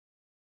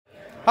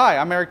Hi,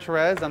 I'm Eric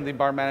Therese. I'm the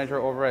bar manager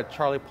over at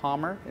Charlie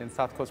Palmer in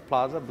South Coast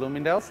Plaza,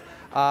 Bloomingdale's.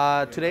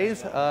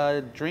 Today's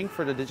drink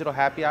for the digital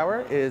happy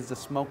hour is the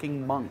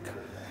Smoking Monk.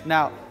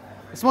 Now,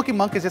 the Smoking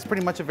Monk is just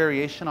pretty much a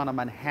variation on a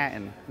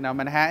Manhattan. Now,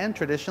 Manhattan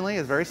traditionally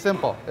is very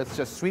simple. It's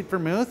just sweet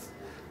vermouth,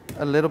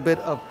 a little bit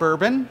of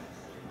bourbon.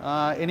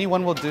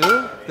 Anyone will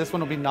do. This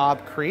one will be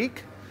Knob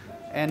Creek.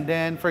 And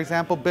then, for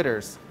example,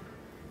 bitters.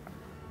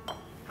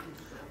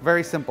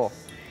 Very simple.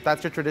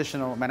 That's your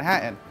traditional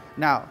Manhattan.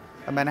 Now,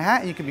 a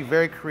Manhattan you can be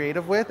very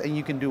creative with and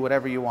you can do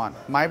whatever you want.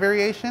 My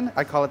variation,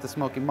 I call it the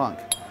Smoking Monk.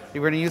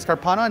 We're going to use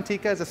Carpano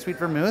Antica as a sweet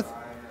vermouth.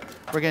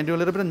 We're going to do a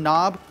little bit of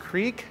Knob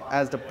Creek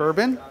as the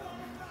bourbon,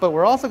 but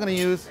we're also going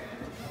to use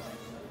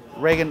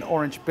Reagan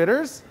Orange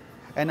bitters.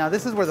 And now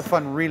this is where the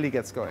fun really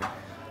gets going.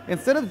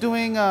 Instead of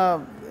doing,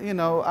 I'm going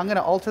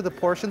to alter the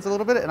portions a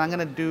little bit and I'm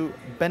going to do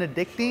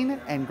Benedictine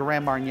and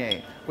Grand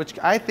Marnier, which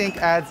I think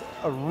adds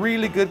a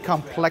really good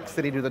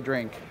complexity to the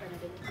drink.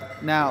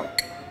 Now,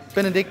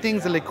 Benedictine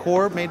is a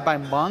liqueur made by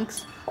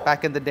monks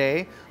back in the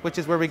day, which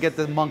is where we get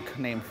the monk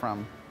name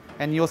from.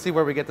 And you'll see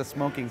where we get the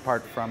smoking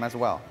part from as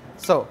well.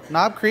 So,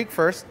 Knob Creek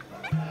first.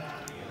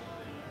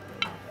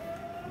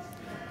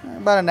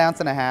 About an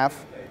ounce and a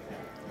half.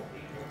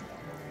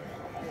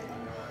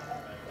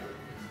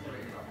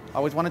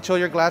 Always want to chill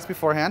your glass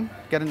beforehand.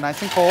 Get it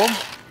nice and cold.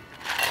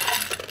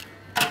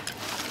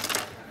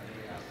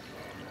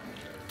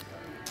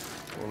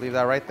 We'll leave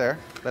that right there.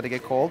 Let it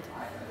get cold.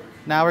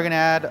 Now we're going to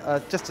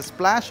add just a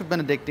splash of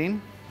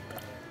Benedictine,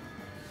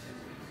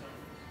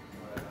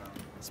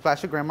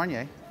 splash of Grand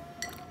Marnier,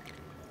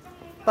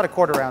 about a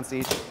quarter ounce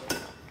each.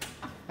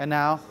 And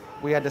now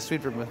we add the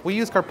sweet vermouth. We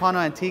use Carpano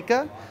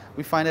Antica.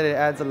 We find that it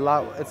adds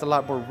it's a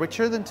lot more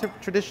richer than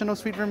traditional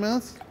sweet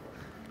vermouths.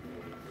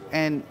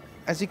 And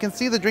as you can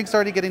see, the drink's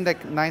already getting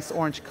that nice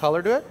orange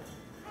color to it.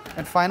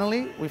 And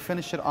finally, we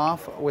finish it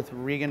off with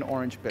Reagan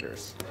Orange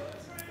bitters.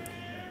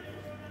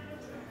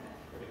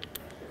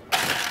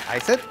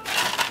 Ice it.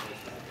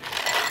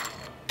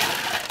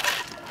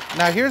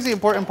 Now here's the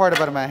important part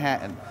about a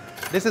Manhattan.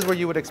 This is where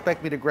you would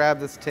expect me to grab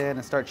this tin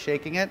and start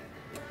shaking it.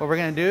 What we're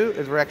going to do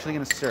is we're actually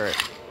going to stir it.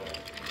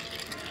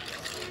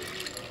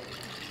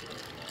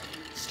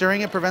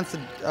 Stirring it prevents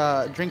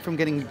the drink from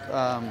getting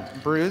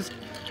bruised.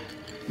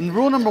 And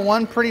rule number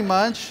one, pretty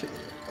much,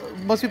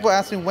 most people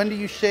ask me, when do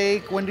you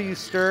shake, when do you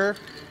stir?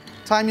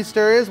 Time you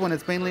stir is when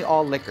it's mainly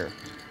all liquor.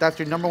 That's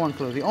your number one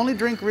clue. The only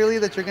drink really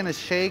that you're gonna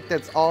shake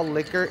that's all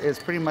liquor is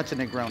pretty much a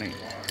Negroni.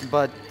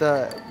 But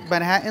the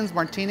Manhattans,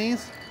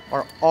 martinis,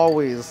 are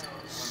always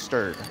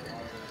stirred.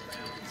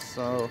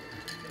 So,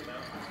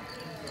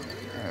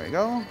 there we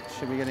go.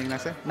 Should be getting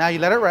nice. Now you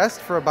let it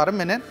rest for about a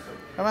minute.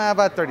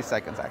 About 30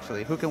 seconds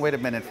actually. Who can wait a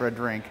minute for a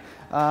drink?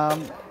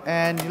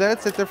 And you let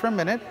it sit there for a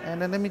minute.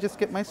 And then let me just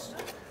get my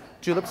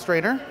julep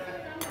strainer.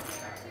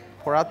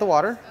 Pour out the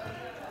water.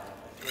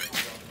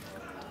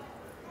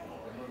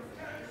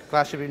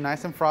 Glass should be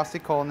nice and frosty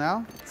cold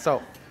now.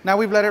 So now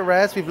we've let it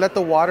rest. We've let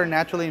the water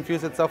naturally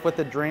infuse itself with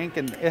the drink,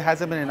 and it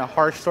hasn't been in a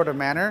harsh sort of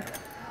manner.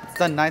 It's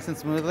done nice and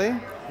smoothly.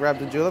 Grab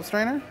the julep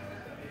strainer.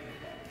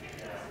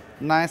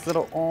 Nice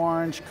little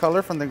orange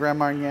color from the Grand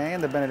Marnier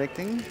and the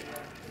Benedictine.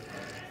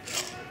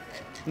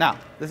 Now,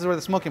 this is where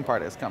the smoking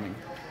part is coming.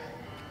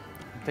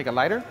 Take a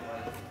lighter,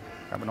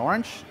 grab an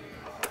orange,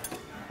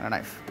 and a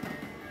knife.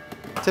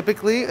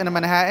 Typically, in a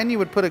Manhattan, you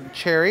would put a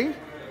cherry.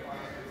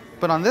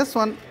 But on this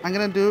one, I'm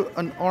going to do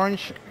an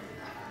orange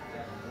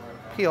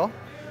peel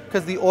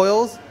because the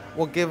oils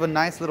will give a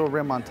nice little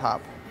rim on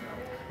top.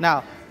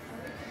 Now,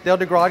 Del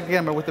de Grog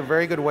again, but with a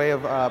very good way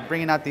of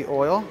bringing out the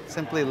oil.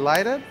 Simply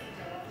light it,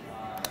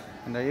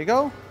 and there you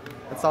go.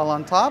 It's all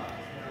on top.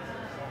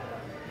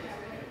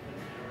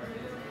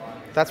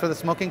 That's where the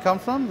smoking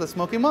comes from, the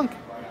Smoking Monk.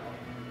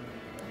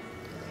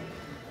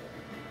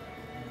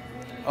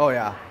 Oh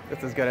yeah,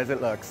 it's as good as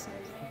it looks.